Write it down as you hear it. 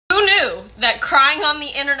knew that crying on the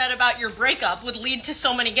internet about your breakup would lead to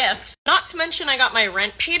so many gifts. Not to mention I got my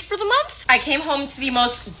rent paid for the month. I came home to the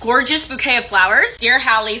most gorgeous bouquet of flowers. Dear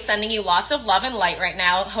Hallie, sending you lots of love and light right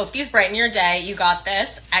now. Hope these brighten your day. You got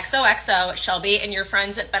this. XOXO, Shelby and your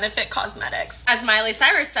friends at Benefit Cosmetics. As Miley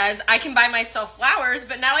Cyrus says, I can buy myself flowers,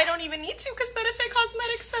 but now I don't even need to because Benefit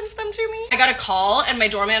Cosmetics sends them to me. I got a call and my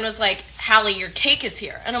doorman was like, Hallie, your cake is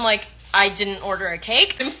here. And I'm like, I didn't order a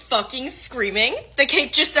cake. I'm fucking screaming. The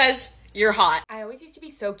cake just says, you're hot. I always used to be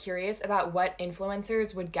so curious about what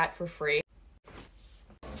influencers would get for free.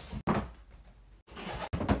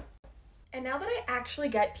 And now that I actually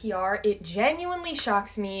get PR, it genuinely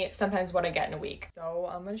shocks me sometimes what I get in a week. So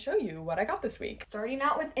I'm gonna show you what I got this week. Starting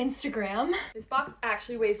out with Instagram. This box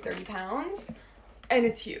actually weighs 30 pounds. And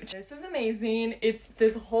it's huge. This is amazing. It's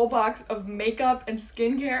this whole box of makeup and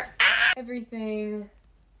skincare. Everything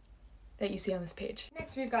that you see on this page.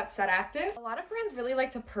 Next, we've got Set Active. A lot of brands really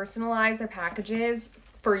like to personalize their packages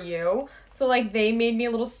for you. So like they made me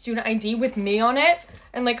a little student ID with me on it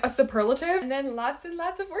and like a superlative. And then lots and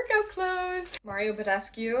lots of workout clothes. Mario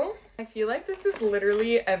Badescu. I feel like this is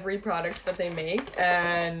literally every product that they make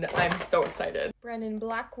and I'm so excited. Brennan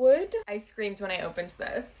Blackwood. I screamed when I opened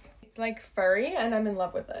this. It's like furry and I'm in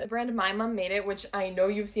love with it. The brand My Mom Made It, which I know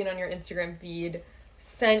you've seen on your Instagram feed,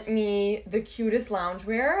 sent me the cutest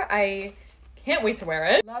loungewear. I can't wait to wear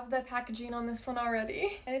it. Love the packaging on this one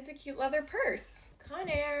already. And it's a cute leather purse.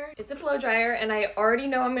 Conair. It's a blow dryer and I already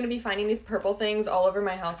know I'm gonna be finding these purple things all over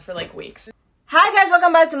my house for like weeks. Hi guys,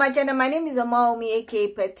 welcome back to my channel. My name is Omaomi aka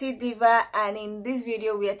Petite Diva, and in this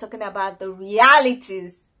video we are talking about the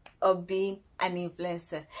realities of being an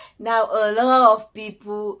influencer. Now a lot of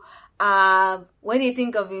people, when they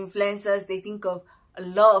think of influencers, they think of a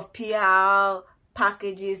lot of PR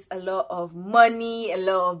packages, a lot of money, a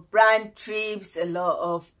lot of brand trips, a lot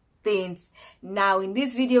of things. Now in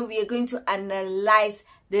this video we are going to analyze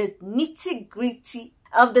the nitty-gritty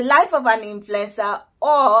of the life of an influencer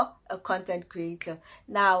or a content creator.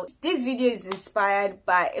 Now this video is inspired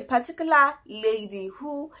by a particular lady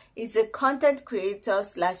who is a content creator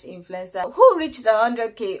slash influencer who reached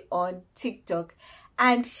 100K on TikTok,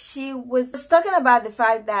 and she was talking about the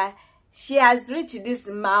fact that she has reached these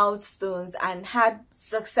milestones and had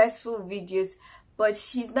successful videos, but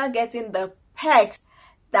she's not getting the perks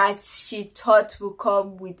that she thought would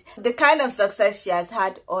come with the kind of success she has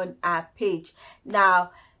had on her page.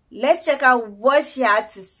 Now, let's check out what she had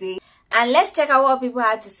to say, and let's check out what people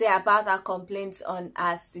had to say about her complaints on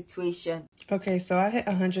her situation. Okay, so I hit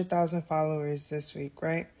 100,000 followers this week,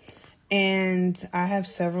 right? And I have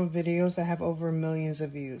several videos that have over millions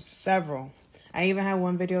of views. Several. I even have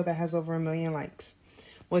one video that has over 1 million likes.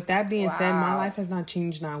 With that being said, my life has not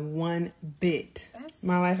changed not one bit.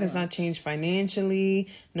 My life has not changed financially.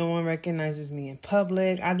 No one recognizes me in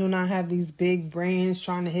public. I do not have these big brands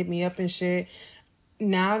trying to hit me up and shit.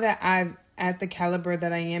 Now that I'm at the caliber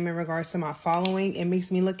that I am in regards to my following, it makes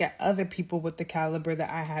me look at other people with the caliber that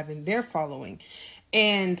I have in their following.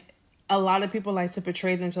 And a lot of people like to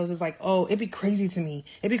portray themselves as like, oh, it'd be crazy to me.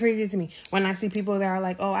 It'd be crazy to me when I see people that are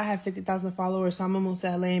like, oh, I have 50,000 followers, so I'm gonna move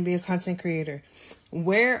to LA and be a content creator.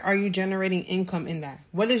 Where are you generating income in that?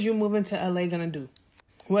 What is you moving to LA gonna do?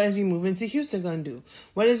 What is you moving to Houston gonna do?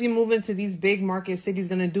 What is you moving to these big market cities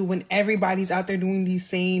gonna do when everybody's out there doing the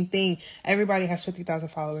same thing? Everybody has 50,000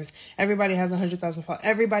 followers. Everybody has 100,000 followers.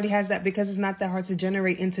 Everybody has that because it's not that hard to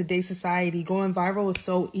generate in today's society. Going viral is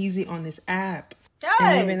so easy on this app.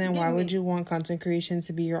 And even then, why would you want content creation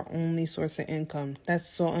to be your only source of income? That's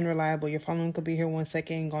so unreliable. Your following could be here 1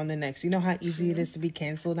 second and gone the next. You know how easy it is to be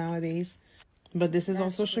canceled nowadays? But this is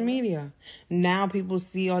on social media. Now people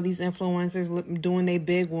see all these influencers doing their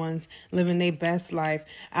big ones, living their best life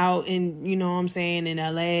out in, you know what I'm saying, in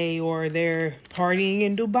LA, or they're partying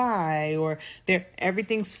in Dubai, or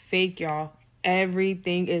everything's fake, y'all.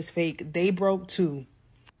 Everything is fake. They broke too.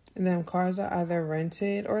 And them cars are either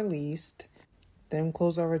rented or leased. Them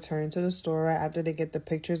clothes are returned to the store right after they get the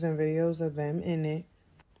pictures and videos of them in it.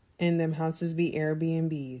 And them houses be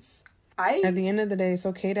Airbnbs. At the end of the day, it's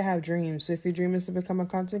okay to have dreams. So if your dream is to become a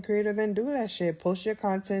content creator, then do that shit. Post your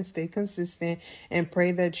content, stay consistent, and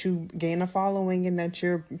pray that you gain a following and that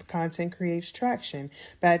your content creates traction.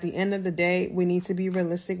 But at the end of the day, we need to be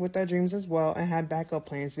realistic with our dreams as well and have backup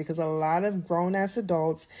plans, because a lot of grown-ass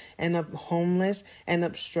adults end up homeless, end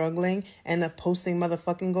up struggling, end up posting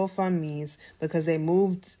motherfucking GoFundMes because they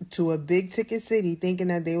moved to a big ticket city thinking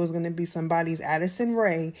that they was going to be somebody's Addison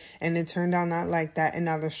Rae, and it turned out not like that, and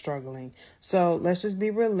now they're struggling. So let's just be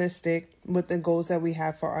realistic with the goals that we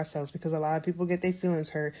have for ourselves, because a lot of people get their feelings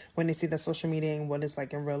hurt when they see that social media and what it's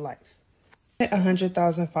like in real life.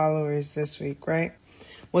 100,000 followers this week, right?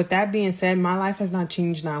 With that being said, my life has not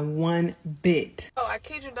changed not one bit. Oh, I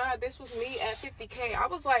kid you not, this was me at 50K. I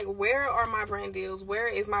was like, where are my brand deals? Where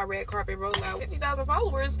is my red carpet rollout? 50,000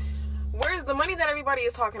 followers. Where's the money that everybody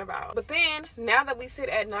is talking about? But then, now that we sit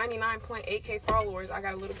at 99.8K followers, I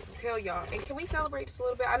got a little bit to tell y'all. And can we celebrate just a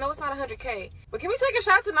little bit? I know it's not 100K, but can we take a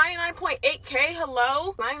shot to 99.8K?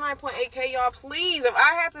 Hello? 99.8K, y'all, please. If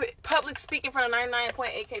I have to public speak in front of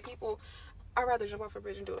 99.8K people, I'd rather jump off a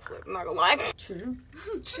bridge and do a flip. I'm not gonna lie. True.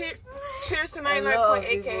 Cheers to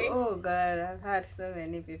 99.8K. Oh, God. I've had so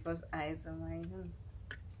many people's eyes on my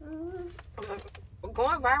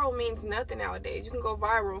Going viral means nothing nowadays. You can go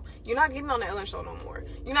viral. You're not getting on the Ellen show no more.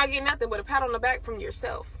 You're not getting nothing but a pat on the back from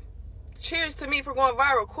yourself. Cheers to me for going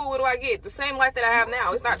viral. Cool, what do I get? The same life that I have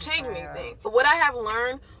now. It's not changing anything. But what I have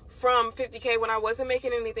learned from 50K when I wasn't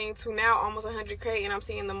making anything to now almost 100K and I'm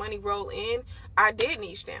seeing the money roll in, I did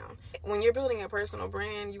niche down. When you're building a personal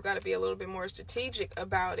brand, you got to be a little bit more strategic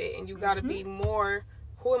about it, and you got to be more,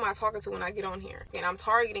 who am I talking to when I get on here? And I'm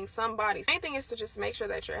targeting somebody. Main thing is to just make sure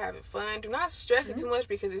that you're having fun. Do not stress it too much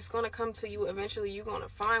because it's going to come to you eventually. You're going to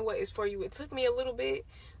find what is for you. It took me a little bit,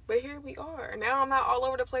 but here we are. Now I'm not all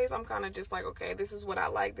over the place. I'm kind of just like, okay, this is what I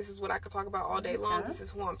like. This is what I could talk about all day long. This is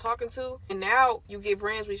who I'm talking to. And now you get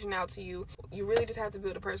brands reaching out to you. You really just have to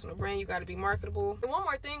build a personal brand. You got to be marketable. And one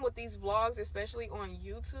more thing with these vlogs, especially on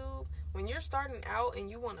YouTube, when you're starting out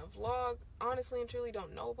and you want to vlog, honestly and truly,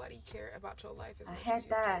 don't nobody care about your life as much as you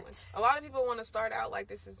do. A lot of people want to start out like,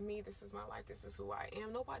 this is me, this is my life, this is who I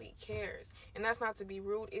am. Nobody cares. And that's not to be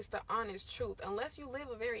rude. It's the honest truth. Unless you live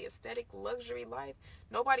a very aesthetic luxury life,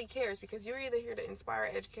 nobody cares, because you're either here to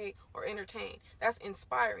inspire, educate, or entertain. That's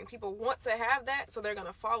inspiring. People want to have that, so they're going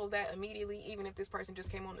to follow that immediately, even if this person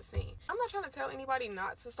just came on the scene. I'm not trying to tell anybody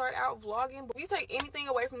not to start out vlogging, but if you take anything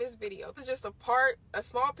away from this video, this is just a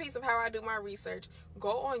small piece of how I do my research.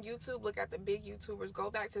 Go on YouTube, look at the big YouTubers, go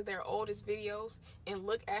back to their oldest videos and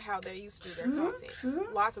look at how they used to do their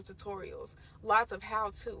content. Lots of tutorials, lots of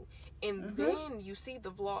how-to, and then you see the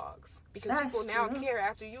vlogs, because people now care.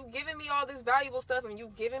 After you giving me all this valuable stuff and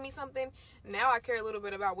you giving me something, now I care a little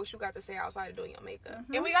bit about what you got to say outside of doing your makeup.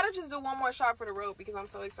 And we gotta just do one more shot for the road, because I'm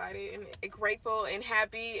so excited and grateful and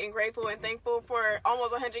happy and grateful and thankful for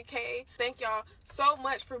almost 100K. Thank y'all so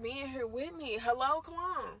much for being here with me. Hello, come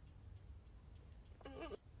on.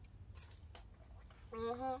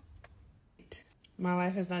 My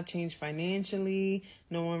life has not changed financially.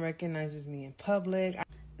 No one recognizes me in public.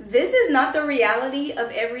 This is not the reality of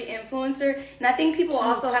every influencer, and I think people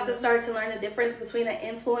also have to start to learn the difference between an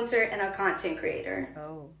influencer and a content creator.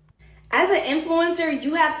 As an influencer,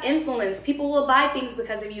 you have influence. People will buy things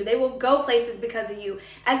because of you. They will go places because of you.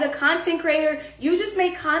 As a content creator, you just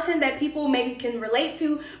make content that people maybe can relate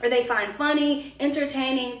to, or they find funny,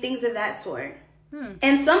 entertaining, things of that sort.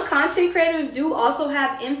 And some content creators do also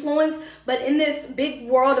have influence, but in this big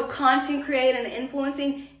world of content creating and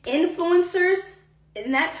influencing, influencers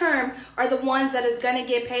in that term are the ones that is going to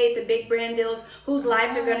get paid the big brand deals, whose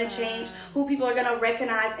lives are going to change, who people are going to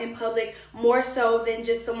recognize in public more so than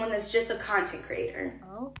just someone that's just a content creator.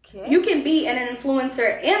 You can be an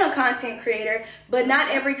influencer and a content creator, but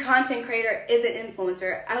not every content creator is an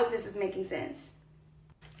influencer. I hope this is making sense.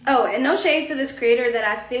 Oh, and no shade to this creator that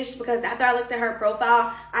I stitched, because after I looked at her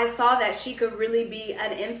profile, I saw that she could really be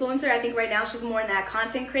an influencer. I think right now she's more in that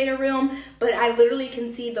content creator realm, but I literally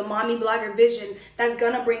can see the mommy blogger vision that's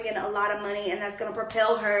going to bring in a lot of money, and that's going to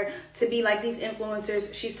propel her to be like these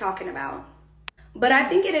influencers she's talking about. But I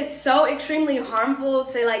think it is so extremely harmful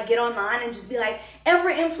to like get online and just be like,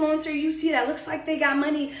 every influencer you see that looks like they got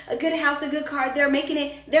money, a good house, a good car, they're making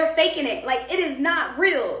it, they're faking it. Like, it is not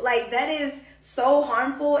real. Like, that is so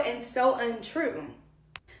harmful and so untrue.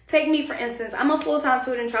 Take me, for instance. I'm a full-time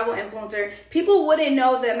food and travel influencer. People wouldn't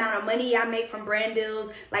know the amount of money I make from brand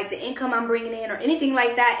deals, like the income I'm bringing in or anything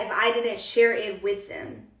like that, if I didn't share it with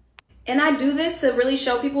them. And I do this to really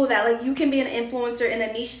show people that like you can be an influencer in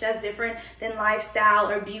a niche that's different than lifestyle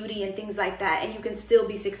or beauty and things like that, and you can still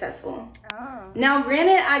be successful. Now,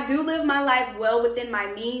 granted, I do live my life well within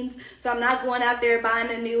my means, so I'm not going out there buying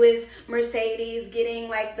the newest Mercedes, getting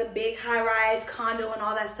like the big high-rise condo and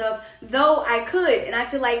all that stuff, though I could. And I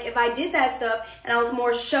feel like if I did that stuff and I was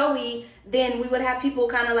more showy, then we would have people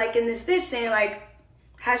kind of like in this stitch saying like,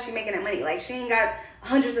 how's she making that money? Like, she ain't got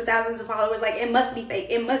hundreds of thousands of followers. Like, it must be fake.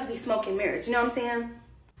 It must be smoke and mirrors. You know what I'm saying?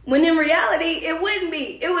 When in reality, it wouldn't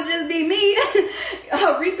be. It would just be me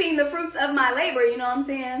reaping the fruits of my labor. You know what I'm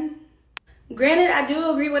saying? Granted, I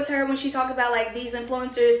do agree with her when she talked about like these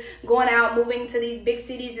influencers going out, moving to these big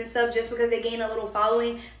cities and stuff just because they gain a little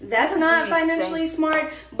following. That's not financially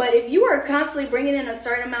smart. But if you are constantly bringing in a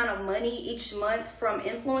certain amount of money each month from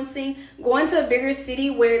influencing, going to a bigger city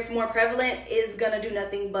where it's more prevalent is going to do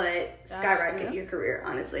nothing but skyrocket your career,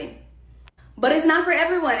 honestly. But it's not for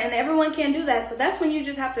everyone, and everyone can't do that. So that's when you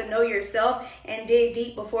just have to know yourself and dig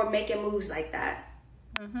deep before making moves like that.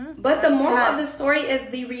 But the moral of the story is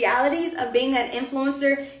the realities of being an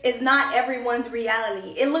influencer is not everyone's reality.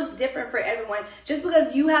 It looks different for everyone. Just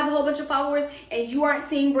because you have a whole bunch of followers and you aren't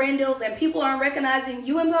seeing brand deals and people aren't recognizing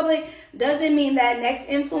you in public doesn't mean that next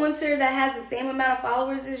influencer that has the same amount of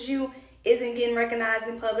followers as you isn't getting recognized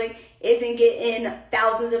in public, isn't getting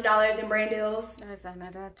thousands of dollars in brand deals.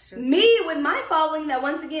 That's true. Me, with my following that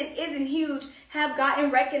once again isn't huge, have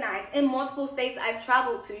gotten recognized in multiple states I've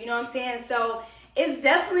traveled to. You know what I'm saying? So it's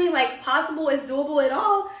definitely like possible, it's doable. It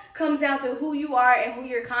all comes down to who you are and who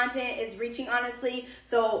your content is reaching, honestly.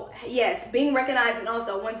 So yes, being recognized and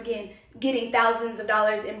also once again getting thousands of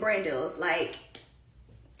dollars in brand deals. Like,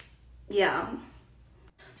 yeah.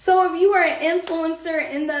 So if you are an influencer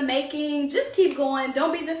in the making, just keep going.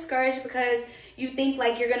 Don't be discouraged because you think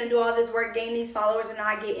like you're going to do all this work, gain these followers and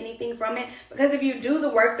not get anything from it. Because if you do the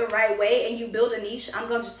work the right way and you build a niche, I'm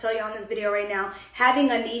going to just tell you on this video right now, having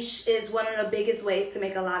a niche is one of the biggest ways to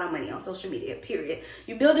make a lot of money on social media, period.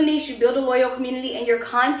 You build a niche, you build a loyal community, and your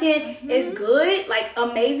content is good, like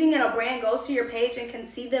amazing, and a brand goes to your page and can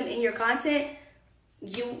see them in your content,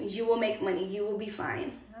 you will make money. You will be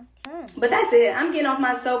fine. Okay. But that's it. I'm getting off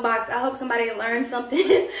my soapbox. I hope somebody learned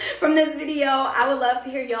something from this video. I would love to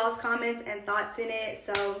hear y'all's comments and thoughts in it.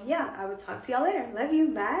 So yeah, I will talk to y'all later. Love you.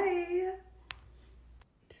 Bye.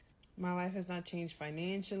 My life has not changed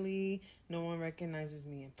financially. No one recognizes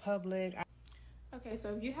me in public. Okay,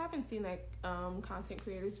 so if you haven't seen that content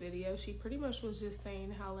creator's video, she pretty much was just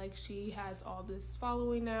saying how like she has all this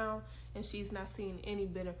following now and she's not seeing any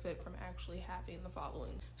benefit from actually having the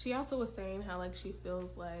following. She also was saying how like she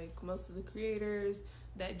feels like most of the creators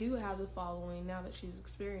that do have the following, now that she's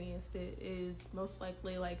experienced it, is most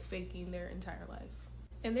likely like faking their entire life.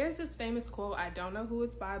 And there's this famous quote, I don't know who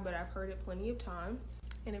it's by, but I've heard it plenty of times,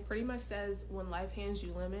 and it pretty much says, when life hands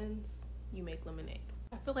you lemons, you make lemonade.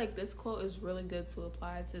 I feel like this quote is really good to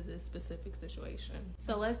apply to this specific situation.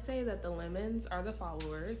 So let's say that the lemons are the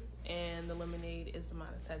followers and the lemonade is the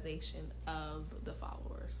monetization of the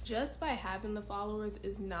followers. Just by having the followers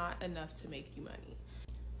is not enough to make you money.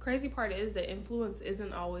 Crazy part is that influence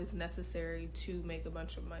isn't always necessary to make a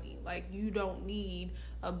bunch of money. Like, you don't need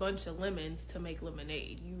a bunch of lemons to make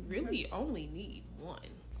lemonade. You really only need one.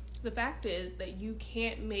 The fact is that you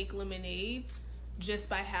can't make lemonade just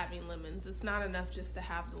by having lemons. It's not enough just to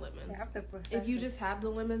have the lemons. If you just have the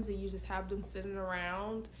lemons and you just have them sitting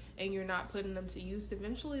around and you're not putting them to use,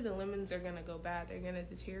 eventually the lemons are going to go bad. They're going to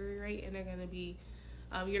deteriorate and they're going to be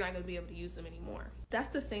you're not going to be able to use them anymore. That's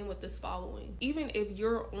the same with this following. Even if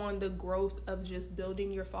you're on the growth of just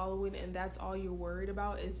building your following and that's all you're worried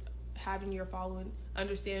about is having your following,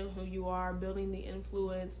 understanding who you are, building the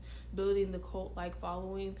influence, building the cult-like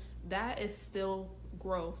following, that is still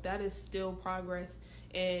growth. That is still progress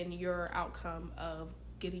in your outcome of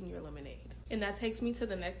getting your lemonade. And that takes me to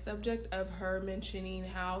the next subject of her mentioning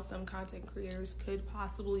how some content creators could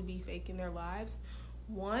possibly be faking their lives.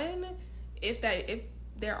 One, if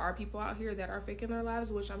there are people out here that are faking their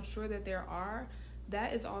lives, which I'm sure that there are,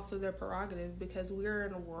 that is also their prerogative, because we're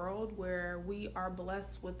in a world where we are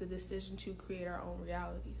blessed with the decision to create our own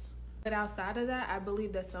realities. But outside of that, I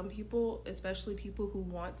believe that some people, especially people who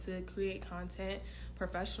want to create content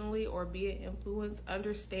professionally or be an influence,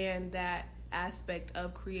 understand that aspect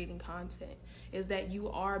of creating content is that you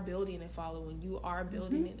are building a following, you are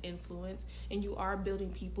building an influence, and you are building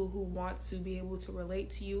people who want to be able to relate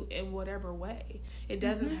to you in whatever way. It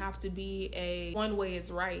doesn't have to be a one way is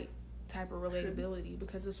right type of relatability,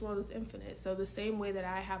 because this world is infinite. So the same way that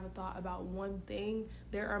I have a thought about one thing,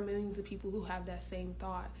 there are millions of people who have that same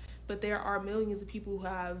thought, but there are millions of people who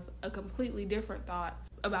have a completely different thought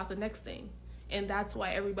about the next thing, and that's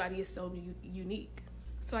why everybody is so unique.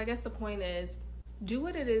 So I guess the point is, do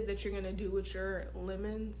what it is that you're going to do with your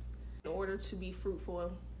lemons in order to be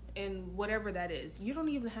fruitful, and whatever that is. You don't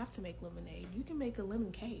even have to make lemonade. You can make a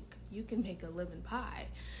lemon cake. You can make a lemon pie.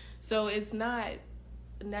 So it's not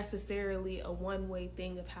necessarily a one-way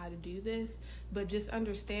thing of how to do this, but just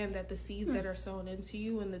understand that the seeds that are sown into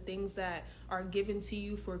you and the things that are given to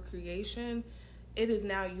you for creation, it is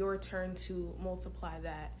now your turn to multiply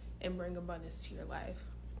that and bring abundance to your life.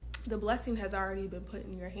 The blessing has already been put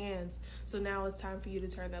in your hands, so now it's time for you to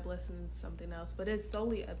turn that blessing into something else, but it's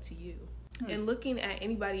solely up to you. And looking at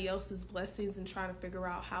anybody else's blessings and trying to figure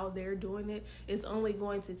out how they're doing it is only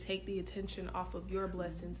going to take the attention off of your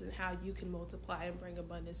blessings and how you can multiply and bring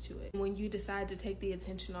abundance to it. When you decide to take the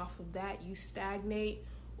attention off of that, you stagnate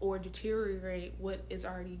or deteriorate what is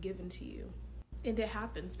already given to you. And it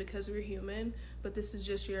happens because we're human, but this is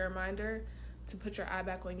just your reminder to put your eye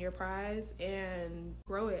back on your prize and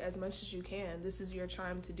grow it as much as you can. This is your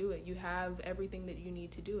time to do it. You have everything that you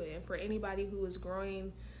need to do it. And for anybody who is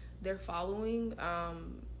growing their following,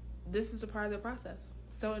 this is a part of the process.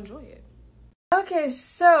 So enjoy it. Okay,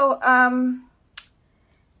 so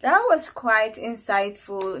that was quite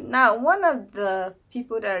insightful. Now, one of the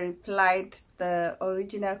people that replied, the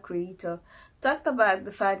original creator, talked about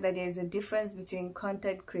the fact that there's a difference between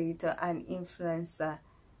content creator and influencer.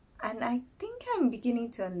 And I think I'm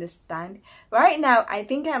beginning to understand. Right now, I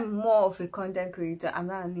think I'm more of a content creator. I'm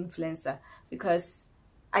not an influencer because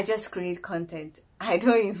I just create content. I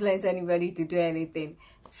don't influence anybody to do anything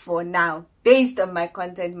for now. Based on my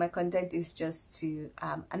content is just to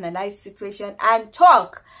analyze situation and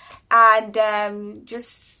talk and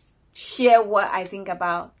just share what I think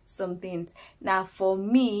about some things. Now, for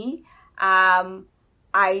me,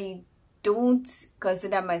 I don't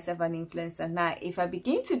consider myself an influencer. Now, if I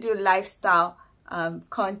begin to do lifestyle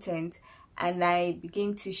content and I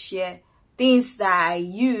begin to share things that I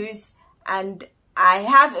use and I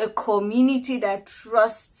have a community that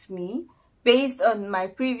trusts me based on my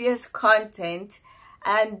previous content,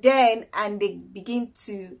 and they begin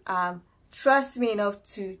to trust me enough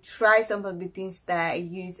to try some of the things that I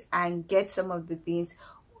use and get some of the things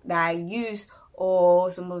that I use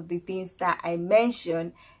or some of the things that I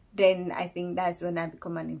mention, then I think that's when I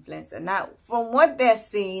become an influencer. Now, from what they're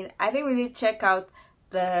saying, I didn't really check out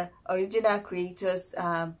the original creator's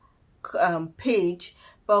page,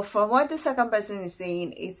 but from what the second person is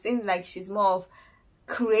saying, it seems like she's more of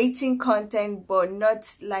creating content, but not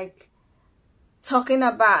like talking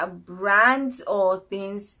about brands or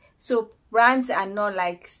things. So brands are not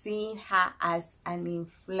like seeing her as an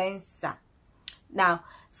influencer. Now,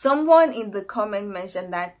 someone in the comment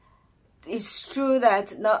mentioned that it's true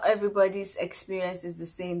that not everybody's experience is the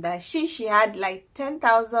same, that she had like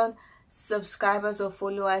 10,000 subscribers or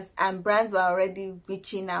followers and brands were already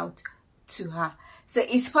reaching out to her. So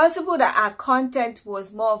it's possible that her content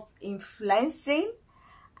was more of influencing,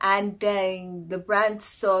 and then the brand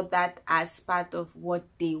saw that as part of what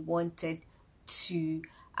they wanted to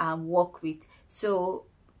work with. So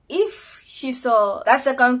if she saw that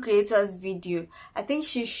second creator's video, I think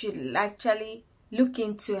she should actually look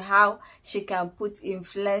into how she can put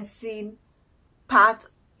influencing part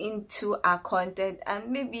into her content, and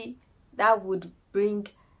maybe that would bring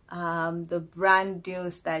the brand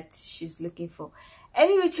deals that she's looking for.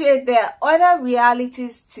 Anyway, there are other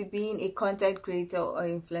realities to being a content creator or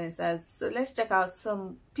influencer. So let's check out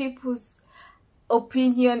some people's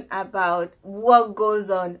opinion about what goes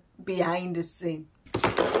on behind the scene.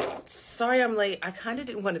 Sorry I'm late. I kind of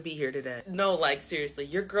didn't want to be here today. No, like seriously,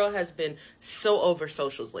 your girl has been so over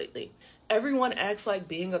socials lately. Everyone acts like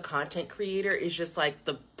being a content creator is just like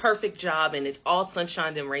the perfect job and it's all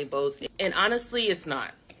sunshine and rainbows. And honestly, it's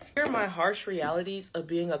not. Here are my harsh realities of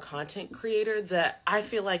being a content creator that I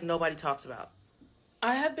feel like nobody talks about.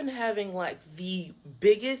 I have been having like the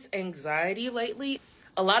biggest anxiety lately.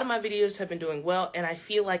 A lot of my videos have been doing well, and I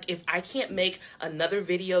feel like if I can't make another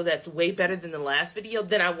video that's way better than the last video,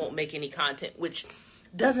 then I won't make any content, which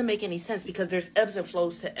doesn't make any sense because there's ebbs and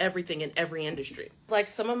flows to everything in every industry. Like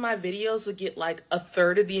some of my videos will get like a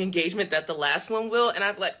third of the engagement that the last one will, and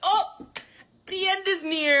I'm like, oh, the end is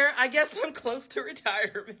near. I guess I'm close to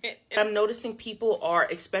retirement. I'm noticing people are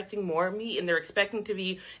expecting more of me, and they're expecting to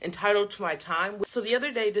be entitled to my time. So the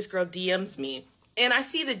other day, this girl DMs me, and I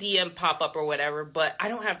see the DM pop up or whatever, but I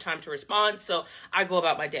don't have time to respond, so I go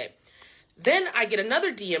about my day. Then I get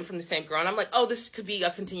another DM from the same girl, and I'm like, oh, this could be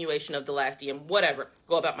a continuation of the last DM, whatever,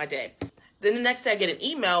 go about my day. Then the next day I get an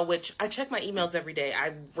email, which I check my emails every day.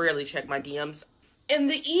 I rarely check my DMs. And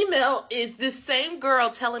the email is this same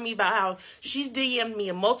girl telling me about how she's DM'd me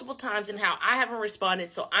multiple times and how I haven't responded,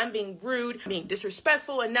 so I'm being rude, being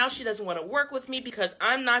disrespectful, and now she doesn't want to work with me because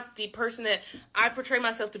I'm not the person that I portray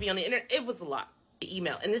myself to be on the internet. It was a lot.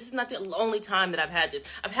 Email, and this is not the only time that I've had this.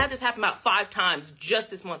 I've had this happen about 5 times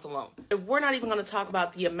just this month alone. And we're not even going to talk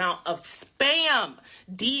about the amount of spam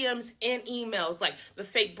DMs and emails, like the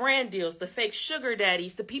fake brand deals, the fake sugar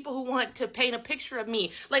daddies, the people who want to paint a picture of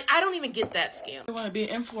me. Like, I don't even get that scam. I want to be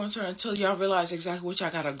an influencer until y'all realize exactly what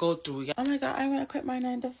y'all gotta go through. Oh my god, I want to quit my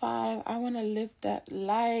 9 to 5. I want to live that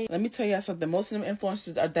life. Let me tell y'all something. Most of them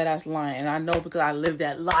influencers are dead ass lying, and I know because I live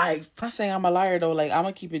that life. I'm not saying I'm a liar though. Like I'm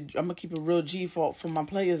gonna keep it real G for out for my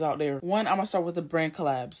players out there. One, I'm gonna start with the brand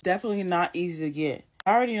collabs. Definitely not easy to get.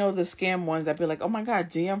 I already know the scam ones that be like, oh my god,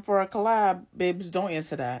 DM for a collab. Babes, don't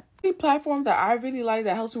answer that. The platform that I really like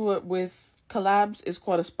that helps me with collabs is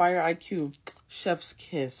called Aspire IQ. Chef's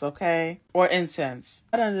kiss, okay? Or incense.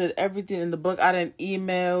 I done did everything in the book. I done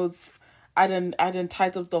emails. I done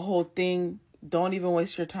typed up the whole thing. Don't even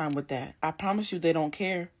waste your time with that. I promise you they don't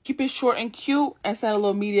care. Keep it short and cute and send a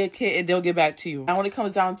little media kit and they'll get back to you. Now when it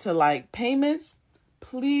comes down to like payments,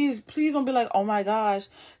 please don't be like, oh my gosh,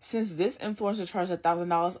 since this influencer charged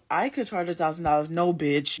 $1,000, I could charge $1,000. No,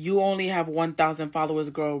 bitch. You only have 1,000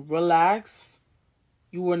 followers, girl. Relax.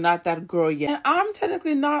 You were not that girl yet. And I'm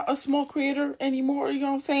technically not a small creator anymore. You know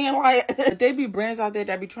what I'm saying? Like, there be brands out there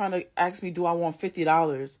that be trying to ask me, do I want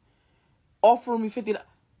 $50? Offer me $50.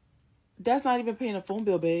 That's not even paying a phone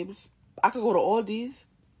bill, babes. I could go to Aldi's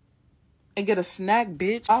and get a snack,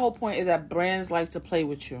 bitch. My whole point is that brands like to play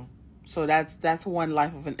with you. So that's one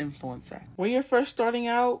life of an influencer. When you're first starting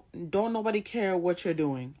out, don't nobody care what you're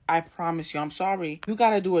doing. I promise you, I'm sorry. You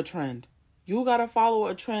gotta do a trend. You gotta follow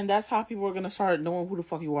a trend. That's how people are gonna start knowing who the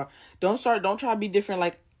fuck you are. Don't try to be different.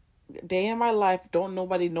 Like, day in my life, don't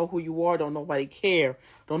nobody know who you are. Don't nobody care.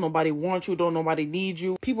 Don't nobody want you. Don't nobody need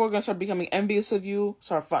you. People are gonna start becoming envious of you.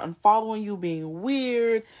 Start following you, being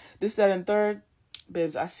weird. This, that, and third.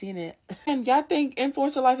 Babes, I seen it. And y'all think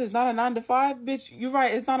influencer life is not a 9 to 5? Bitch, you're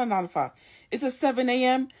right. It's not a 9 to 5. It's a 7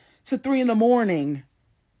 a.m. to 3 in the morning.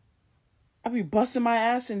 I be busting my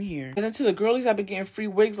ass in here. And then to the girlies, I be getting free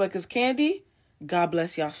wigs like it's candy. God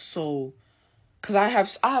bless y'all soul. Cause I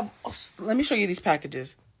have, let me show you these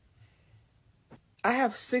packages. I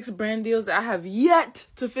have 6 brand deals that I have yet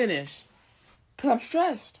to finish. Cause I'm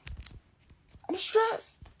stressed.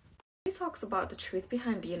 He talks about the truth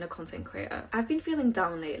behind being a content creator. I've been feeling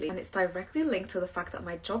down lately and it's directly linked to the fact that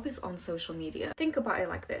my job is on social media. Think about it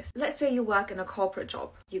like this. Let's say you work in a corporate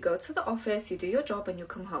job. You go to the office, you do your job and you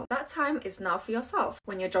come home. That time is now for yourself.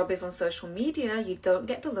 When your job is on social media, you don't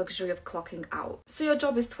get the luxury of clocking out. So your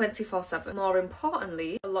job is 24/7. More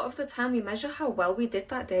importantly, a lot of the time we measure how well we did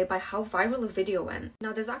that day by how viral a video went.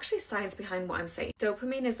 Now there's actually science behind what I'm saying.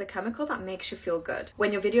 Dopamine is the chemical that makes you feel good.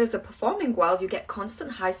 When your videos are performing well, you get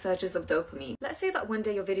constant high surges of dopamine. Let's say that one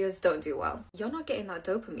day your videos don't do well. You're not getting that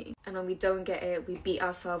dopamine. And when we don't get it, we beat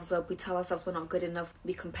ourselves up, we tell ourselves we're not good enough,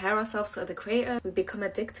 we compare ourselves to other creators, we become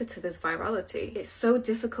addicted to this virality. It's so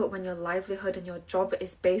difficult when your livelihood and your job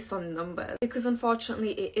is based on numbers, because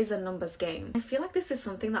unfortunately it is a numbers game. I feel like this is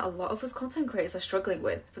something that a lot of us content creators are struggling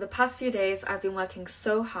with. For the past few days, I've been working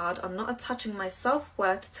so hard on not attaching my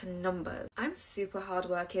self-worth to numbers. I'm super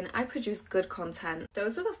hardworking, I produce good content.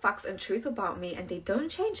 Those are the facts and truth about me, and they don't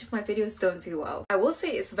change if my videos don't do well. I will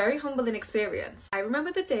say it's a very humbling experience. I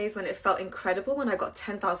remember the days when it felt incredible when I got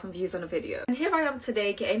 10,000 views on a video. And here I am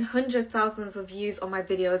today getting hundreds of thousands of views on my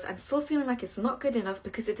videos and still feeling like it's not good enough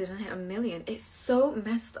because it didn't hit 1 million. It's so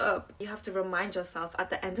messed up. You have to remind yourself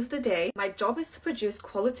at the end of the day, my job is to produce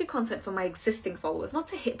quality content for my existing followers, not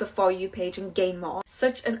to hit the For You page and gain more.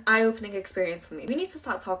 Such an eye-opening experience for me. We need to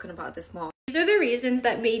start talking about this more. These are the reasons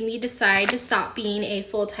that made me decide to stop being a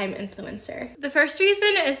full-time influencer. The first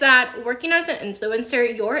reason is that working as an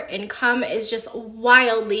influencer, your income is just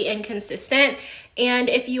wildly inconsistent. And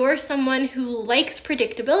if you're someone who likes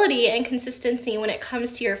predictability and consistency when it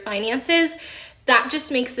comes to your finances, that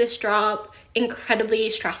just makes this job incredibly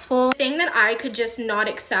stressful. The thing that I could just not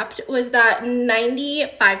accept was that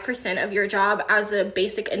 95% of your job as a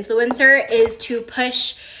basic influencer is to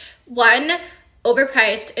push one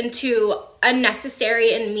overpriced into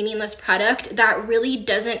unnecessary and meaningless product that really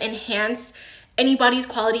doesn't enhance anybody's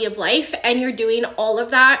quality of life, and you're doing all of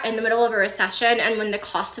that in the middle of a recession and when the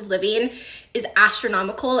cost of living is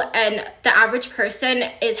astronomical and the average person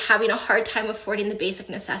is having a hard time affording the basic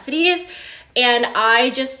necessities, and I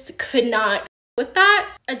just could not with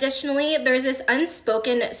that. Additionally, there's this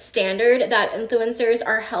unspoken standard that influencers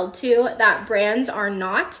are held to that brands are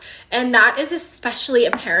not, and that is especially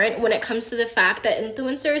apparent when it comes to the fact that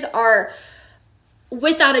influencers are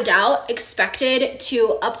without a doubt expected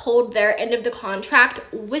to uphold their end of the contract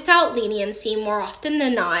without leniency more often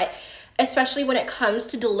than not, especially when it comes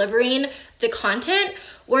to delivering the content,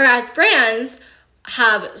 whereas brands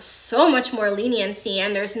have so much more leniency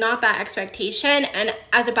and there's not that expectation, and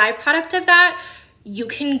as a byproduct of that, you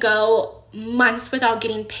can go months without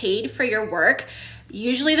getting paid for your work.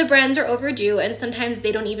 Usually the brands are overdue and sometimes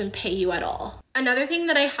they don't even pay you at all. Another thing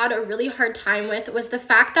that I had a really hard time with was the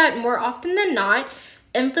fact that more often than not,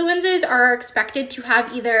 influencers are expected to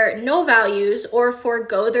have either no values or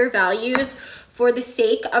forego their values for the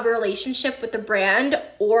sake of a relationship with the brand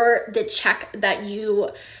or the check that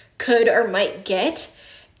you could or might get.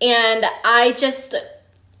 and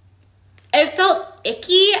it felt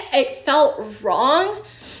icky, it felt wrong,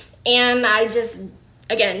 and I just,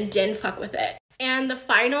 again, didn't fuck with it. And the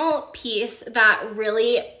final piece that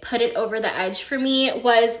really put it over the edge for me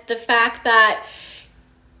was the fact that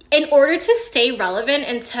in order to stay relevant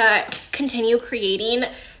and to continue creating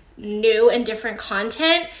new and different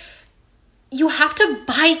content, you have to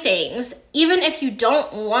buy things, even if you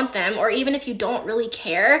don't want them or even if you don't really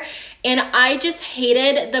care. And I just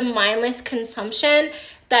hated the mindless consumption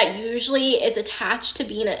that usually is attached to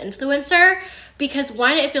being an influencer, because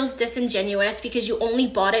one, it feels disingenuous because you only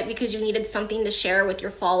bought it because you needed something to share with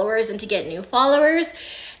your followers and to get new followers.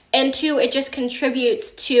 And two, it just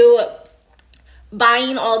contributes to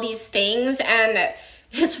buying all these things and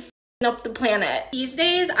just up the planet. These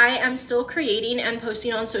days, I am still creating and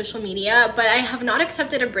posting on social media, but I have not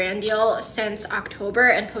accepted a brand deal since October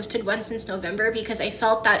and posted one since November because I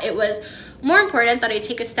felt that it was more important that I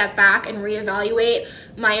take a step back and reevaluate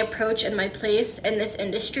my approach and my place in this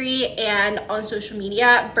industry and on social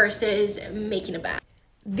media versus making a bet.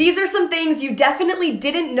 These are some things you definitely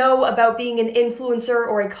didn't know about being an influencer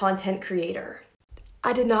or a content creator.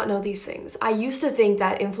 I did not know these things. I used to think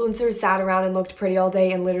that influencers sat around and looked pretty all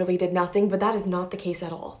day and literally did nothing, but that is not the case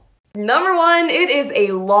at all. Number one, it is a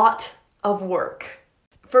lot of work.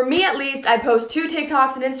 For me at least, I post 2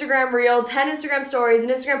 TikToks, an Instagram reel, 10 Instagram stories, an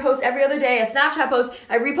Instagram post every other day, a Snapchat post.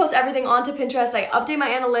 I repost everything onto Pinterest. I update my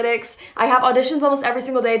analytics. I have auditions almost every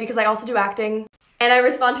single day because I also do acting. And I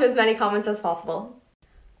respond to as many comments as possible.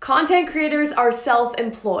 Content creators are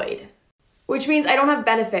self-employed, which means I don't have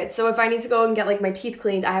benefits. So if I need to go and get like my teeth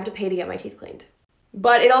cleaned, I have to pay to get my teeth cleaned.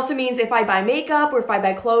 But it also means if I buy makeup or if I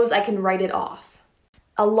buy clothes, I can write it off.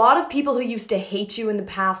 A lot of people who used to hate you in the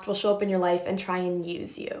past will show up in your life and try and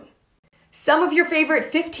use you. Some of your favorite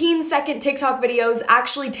 15-second TikTok videos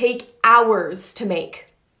actually take hours to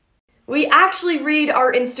make. We actually read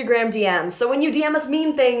our Instagram DMs, so when you DM us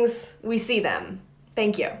mean things, we see them.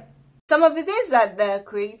 Thank you. Some of the things that the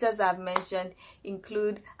creators have mentioned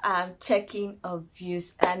include checking of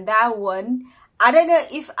views, and that one, I don't know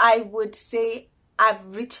if I would say I've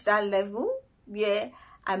reached that level where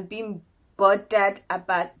I'm being bothered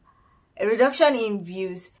about a reduction in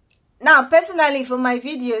views. Now, personally, for my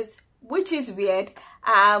videos, which is weird,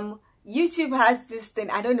 YouTube has this thing,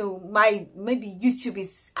 I don't know, maybe YouTube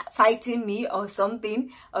is fighting me or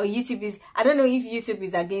something, or YouTube is, I don't know if YouTube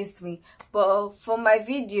is against me, but for my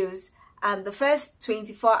videos, the first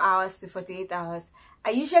 24 hours to 48 hours,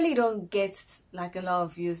 I usually don't get like a lot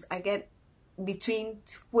of views. I get between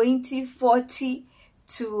 20, 40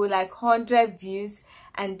 to like 100 views,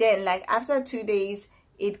 and then like after 2 days,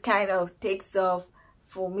 it kind of takes off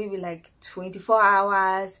for maybe like 24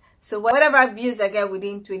 hours. So whatever views I get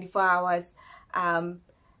within 24 hours,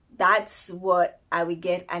 that's what I will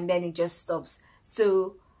get, and then it just stops.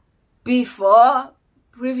 So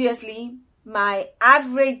previously, my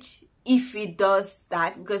average, if it does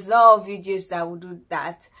that, because not all videos that will do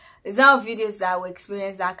that, there's not videos that will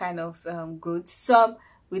experience that kind of growth. Some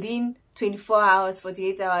within 24 hours,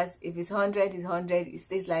 48 hours, if it's 100, it's 100, it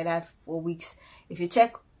stays like that for weeks. If you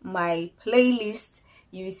check my playlist,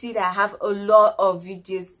 you will see that I have a lot of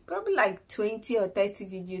videos, probably like 20 or 30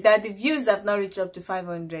 videos that the views have not reached up to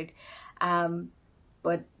 500.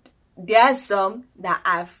 But there are some that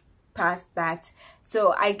I've passed that.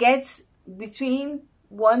 So I get between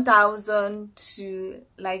 1,000 to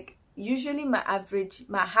like, usually my average,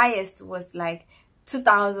 my highest was like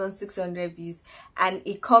 2,600 views, and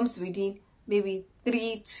it comes within maybe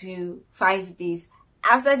 3 to 5 days.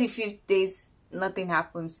 After the 5th days, nothing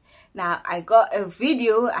happens. Now I have a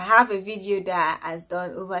video that has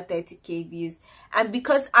done over 30k views, and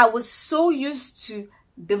because I was so used to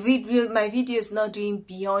my videos not doing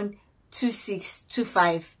beyond 2.6,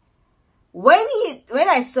 2.5, when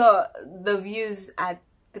I saw the views at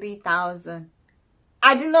 3,000,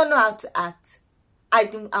 I did not know how to act.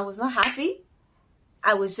 I was not happy.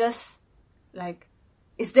 I was just like,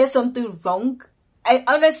 is there something wrong? I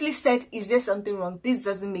honestly said, is there something wrong? This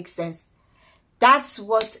doesn't make sense. That's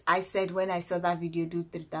what I said when I saw that video do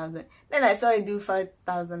 3,000. Then I saw it do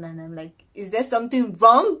 5,000, and I'm like, is there something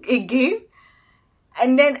wrong again?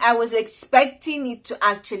 And then I was expecting it to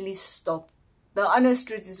actually stop. The honest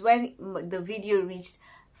truth is, when the video reached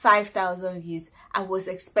 5,000 views, I was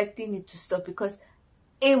expecting it to stop, because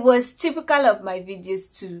it was typical of my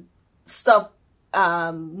videos to stop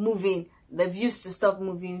moving, the views to stop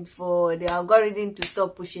moving, for the algorithm to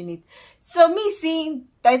stop pushing it. So me seeing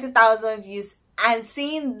 30,000 views and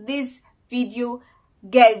seeing this video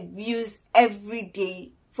get views every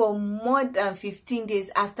day for more than 15 days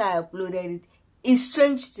after I uploaded it is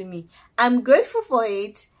strange to me. I'm grateful for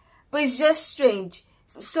it. but it's just strange.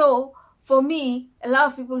 So for me, a lot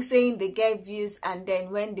of people saying they get views, and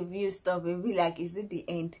then when the views stop, it'll be like, is it the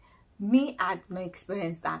end? Me, I've not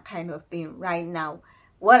experienced that kind of thing right now.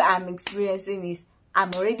 What I'm experiencing is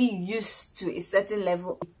I'm already used to a certain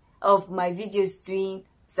level of my videos doing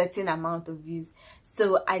certain amount of views.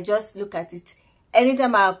 So I just look at it.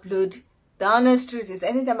 Anytime I upload, the honest truth is,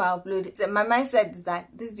 anytime I upload, my mindset is that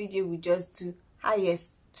this video will just do highest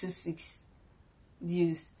 2-6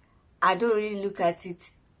 views. I don't really look at it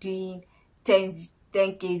doing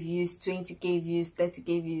 10k views, 20k views,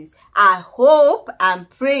 30k views. I hope and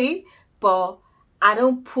pray, but I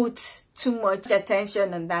don't put too much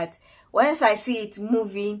attention on that. Once I see it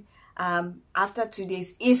moving, after 2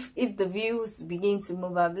 days, if the views begin to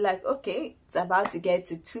move, I'll be like, okay, it's about to get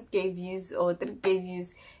to 2k views or 3k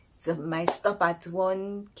views. So might stop at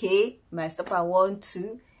 1k, might stop at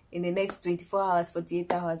 1-2 in the next 24 hours,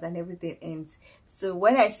 48 hours, and everything ends. So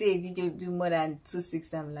when I see a video do more than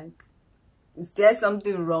 2-6, I'm like, is there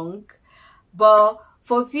something wrong? But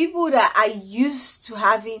for people that are used to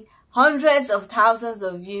having hundreds of thousands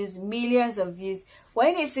of views, millions of views,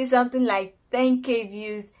 when they see something like 10k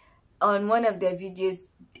views on one of their videos,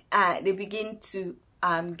 they begin to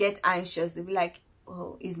get anxious. They'll be like,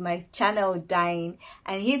 oh, is my channel dying?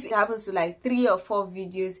 And if it happens to like 3 or 4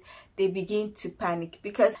 videos, they begin to panic.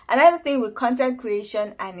 Because another thing with content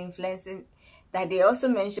creation and influencing that they also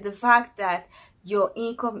mentioned, the fact that your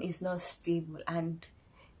income is not stable, and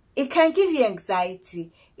it can give you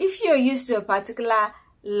anxiety. If you're used to a particular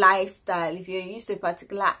lifestyle, if you're used to a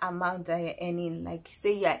particular amount that you're earning, like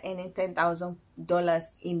say you're earning $10,000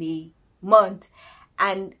 in a month,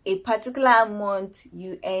 and a particular month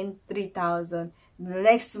you earn 3,000, the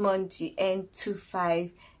next month you earn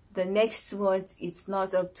 2,500, the next month it's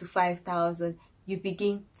not up to 5,000, you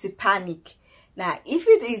begin to panic. Now if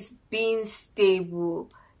it is being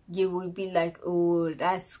stable, you will be like, oh,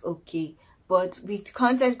 that's okay. But with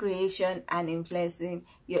content creation and influencing,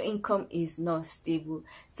 your income is not stable.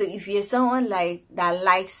 So if you're someone like that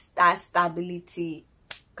likes that stability,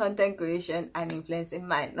 content creation and influencing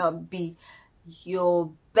might not be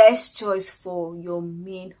your best choice for your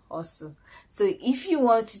main hustle. So if you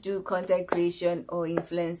want to do content creation or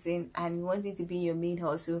influencing and you want it to be your main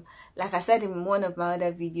hustle, like I said in one of my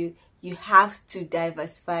other videos, you have to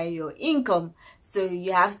diversify your income. So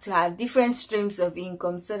you have to have different streams of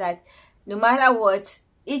income, so that no matter what,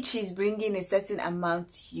 each is bringing a certain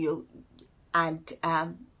amount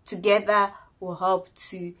together will help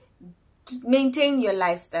to maintain your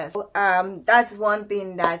lifestyle. So, that's one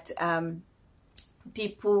thing that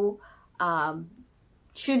people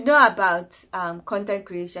should know about content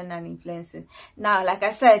creation and influencing. Now, like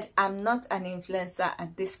I said, I'm not an influencer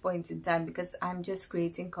at this point in time because I'm just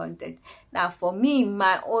creating content. Now, for me,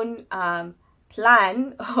 my own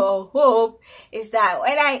plan or hope is that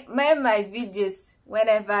when I make my videos,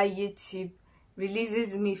 whenever YouTube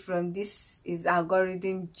releases me from this is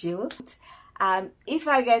algorithm jail, if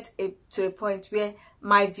I get to a point where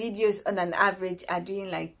my videos on an average are doing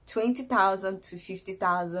like 20,000 to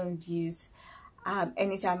 50,000 views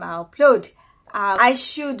anytime I upload, I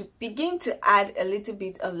should begin to add a little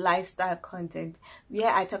bit of lifestyle content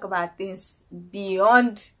where I talk about things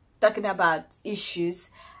beyond talking about issues,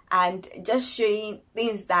 and just showing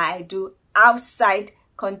things that I do outside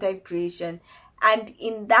content creation. And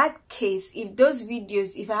in that case, if those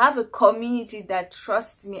videos, if I have a community that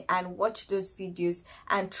trusts me and watch those videos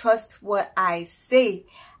and trust what I say,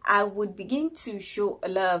 I would begin to show a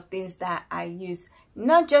lot of things that I use,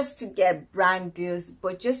 not just to get brand deals,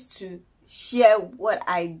 but just to share what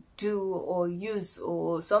I do or use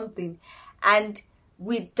or something. And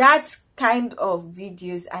with that kind of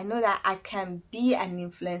videos, I know that I can be an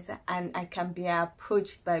influencer and I can be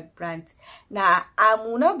approached by brands. Now, I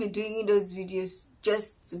will not be doing those videos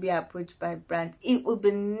just to be approached by brands. It would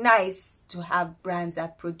be nice to have brands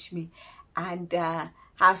approach me and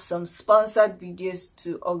have some sponsored videos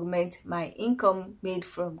to augment my income made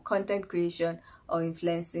from content creation or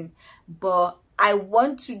influencing. But I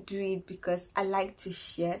want to do it because I like to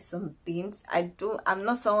share some things. I'm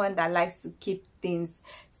not someone that likes to keep things.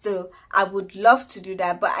 So I would love to do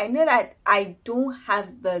that, but I know that I don't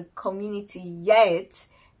have the community yet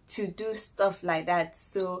to do stuff like that.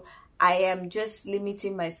 So I am just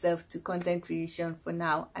limiting myself to content creation for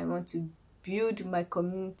now. I want to build my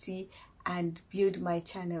community and build my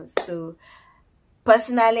channel. So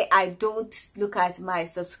personally, I don't look at my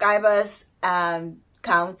subscribers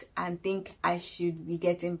count and think I should be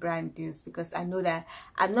getting brand deals, because I know that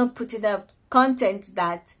I'm not putting up content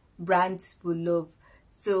that brands will love.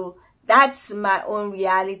 So that's my own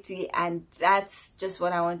reality, and that's just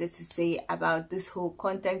what I wanted to say about this whole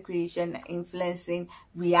content creation influencing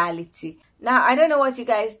reality. Now, I don't know what you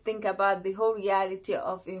guys think about the whole reality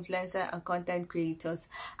of influencer and content creators.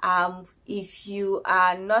 If you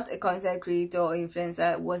are not a content creator or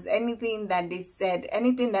influencer, was anything that they said,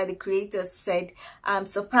 anything that the creators said,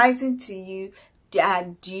 surprising to you?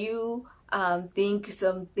 Do you think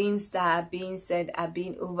some things that are being said are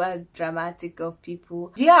being over dramatic of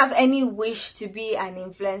people? Do you have any wish to be an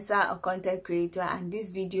influencer or content creator, and this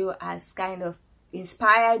video has kind of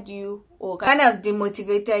inspired you or kind of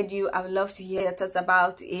demotivated you? I would love to hear your thoughts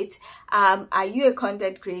about it. Are you a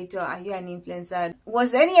content creator? Are you an influencer?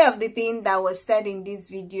 Was any of the thing that was said in this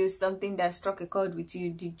video something that struck a chord with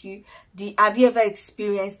you? Have you ever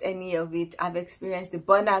experienced any of it? I've experienced the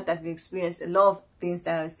burnout. I've experienced a lot of things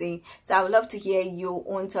that I was saying. So I would love to hear your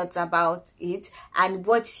own thoughts about it and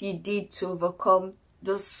what you did to overcome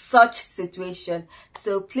such situation.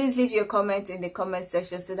 So please leave your comment in the comment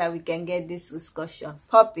section so that we can get this discussion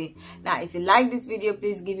popping. Now, if you like this video,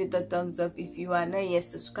 please give it a thumbs up. If you are not yet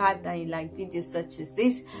subscribed and you like videos such as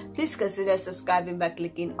this, please consider subscribing by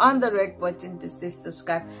clicking on the red button that says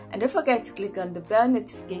subscribe, and don't forget to click on the bell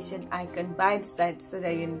notification icon by the side so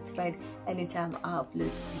that you're notified anytime I upload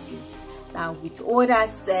videos. Now, with all that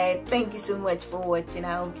said, thank you so much for watching.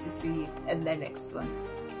 I hope to see you in the next one.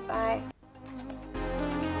 Bye.